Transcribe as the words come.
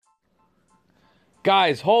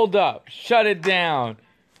Guys, hold up. Shut it down.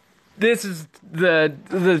 This is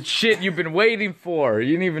the shit you've been waiting for.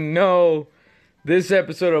 You didn't even know. This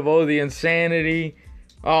episode of Oh, the Insanity.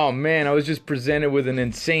 Oh, man, I was just presented with an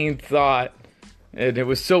insane thought. And it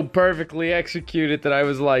was so perfectly executed that I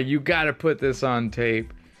was like, you gotta put this on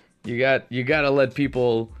tape. You gotta let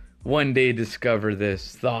people one day discover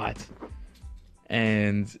this thought.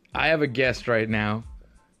 And I have a guest right now,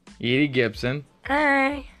 Edie Gibson.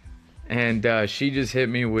 Hi. And she just hit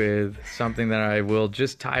me with something that I will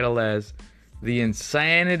just title as The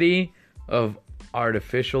Insanity of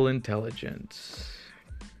Artificial Intelligence.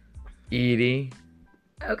 Edie.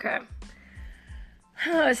 Okay.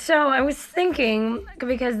 So I was thinking,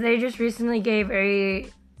 because they just recently gave a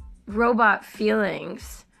robot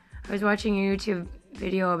feelings. I was watching a YouTube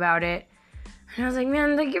video about it. And I was like,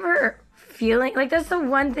 man, they give her feeling. Like, that's the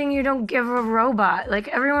one thing you don't give a robot. Like,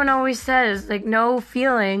 everyone always says, like, no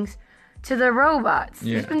feelings to the robots.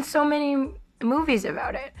 Yeah. There's been so many movies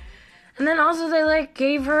about it. And then also they, like,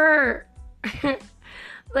 gave her,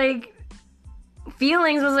 like,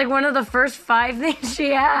 feelings was, like, one of the first 5 things she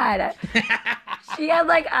had. She had,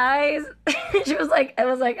 like, eyes. It was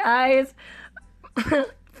like eyes,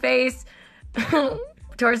 face,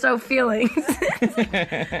 torso, feelings.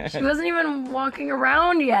 She wasn't even walking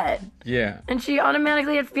around yet. Yeah. And she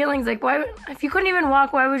automatically had feelings. Like, why? If you couldn't even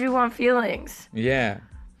walk, why would you want feelings? Yeah.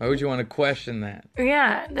 Why would you want to question that?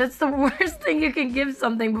 Yeah, that's the worst thing you can give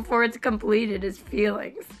something before it's completed is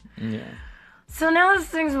feelings. Yeah. So now this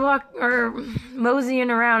thing's moseying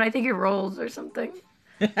around. I think it rolls or something.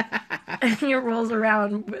 And it rolls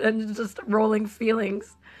around and it's just rolling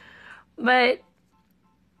feelings. But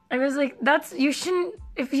I was like, you shouldn't,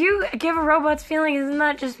 if you give a robot's feeling, isn't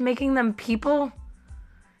that just making them people?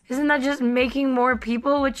 Isn't that just making more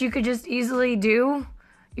people, which you could just easily do?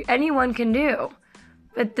 Anyone can do.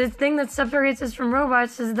 But the thing that separates us from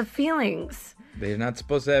robots is the feelings. They're not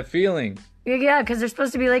supposed to have feelings. Yeah, because they're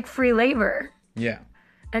supposed to be like free labor. Yeah.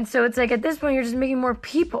 And so it's like at this point you're just making more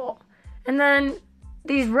people. And then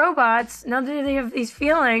these robots, now that they have these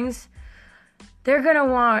feelings, they're going to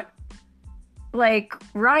want like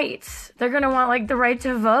rights. They're going to want like the right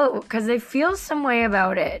to vote because they feel some way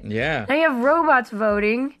about it. Yeah. Now you have robots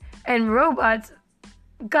voting, and robots,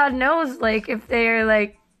 God knows, like if they're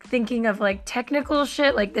like thinking of like technical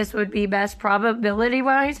shit, like this would be best probability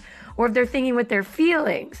wise, or if they're thinking with their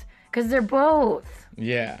feelings, because they're both.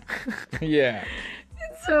 Yeah. Yeah.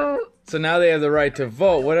 So now they have the right to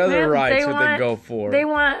vote. What other rights would they go for? They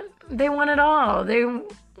want it all.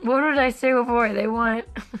 What did I say before? They want.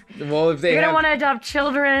 Well, if they're gonna want to adopt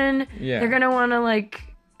children. Yeah. They're gonna want to like.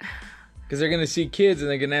 Because they're gonna see kids and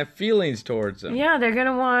they're gonna have feelings towards them. Yeah, they're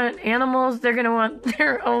gonna want animals. They're gonna want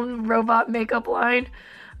their own robot makeup line.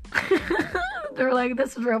 They're like,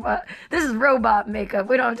 this is robot makeup.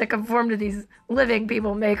 We don't have to conform to these living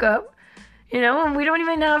people makeup. You know, and we don't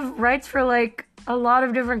even have rights for like a lot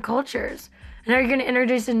of different cultures. And are you gonna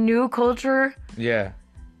introduce a new culture? Yeah.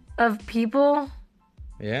 Of people?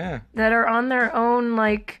 Yeah. That are on their own,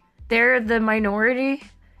 like, they're the minority.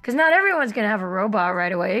 Because not everyone's going to have a robot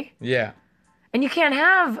right away. Yeah. And you can't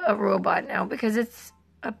have a robot now because it's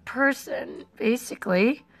a person,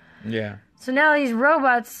 basically. Yeah. So now these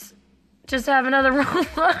robots just have another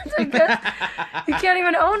robot. You can't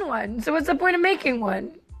even own one. So what's the point of making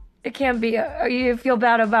one? It can't be, you feel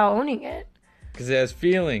bad about owning it. Because it has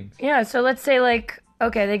feelings. Yeah, so let's say, like,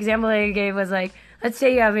 okay, the example I gave was, like, let's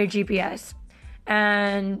say you have a GPS.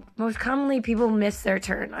 And most commonly, people miss their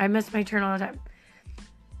turn. I miss my turn all the time.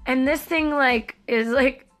 And this thing, like, is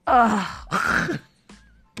like, oh.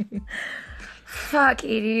 Fuck,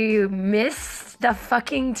 Edie, you missed the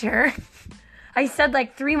fucking turn. I said,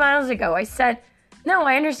 like, 3 miles ago, I said, no,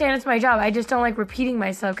 I understand it's my job. I just don't like repeating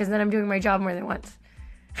myself because then I'm doing my job more than once.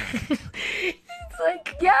 It's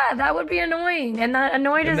like, yeah, that would be annoying. And that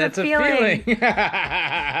annoyed is a feeling. You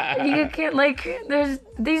can't, like,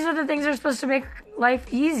 these are the things that are supposed to make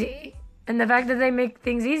life easy. And the fact that they make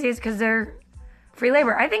things easy is because they're free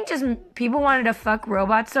labor. I think just people wanted to fuck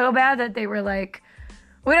robots so bad that they were like,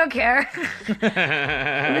 we don't care.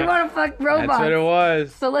 We want to fuck robots. That's what it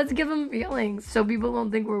was. So let's give them feelings so people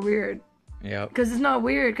don't think we're weird. Yep. Because it's not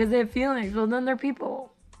weird because they have feelings. Well, then they're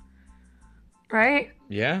people. Right?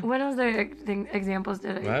 Yeah. What other examples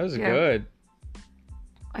did I? That was good.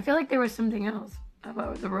 I feel like there was something else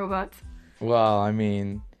about the robots. Well, I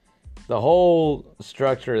mean, the whole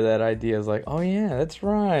structure of that idea is like, oh yeah, that's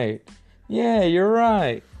right. Yeah, you're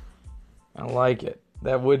right. I like it.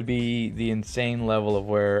 That would be the insane level of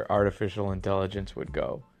where artificial intelligence would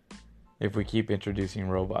go if we keep introducing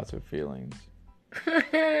robots with feelings.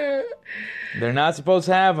 They're not supposed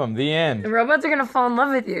to have them. The end. The robots are gonna fall in love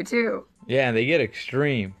with you too. Yeah, they get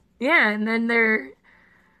extreme. Yeah, and then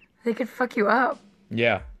they could fuck you up.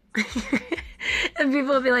 Yeah. And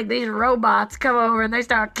people will be like, these robots come over and they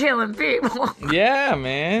start killing people. Yeah,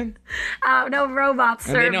 man. No robots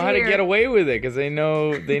served And they know how to get away with it because they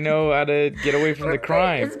know how to get away from the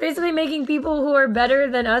crime. It's basically making people who are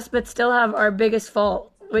better than us but still have our biggest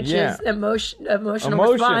fault, which is emotional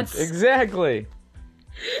response. Exactly.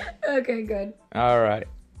 Okay, good. All right.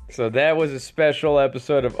 So that was a special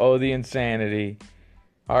episode of Oh the Insanity.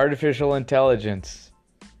 Artificial intelligence.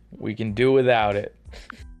 We can do without it.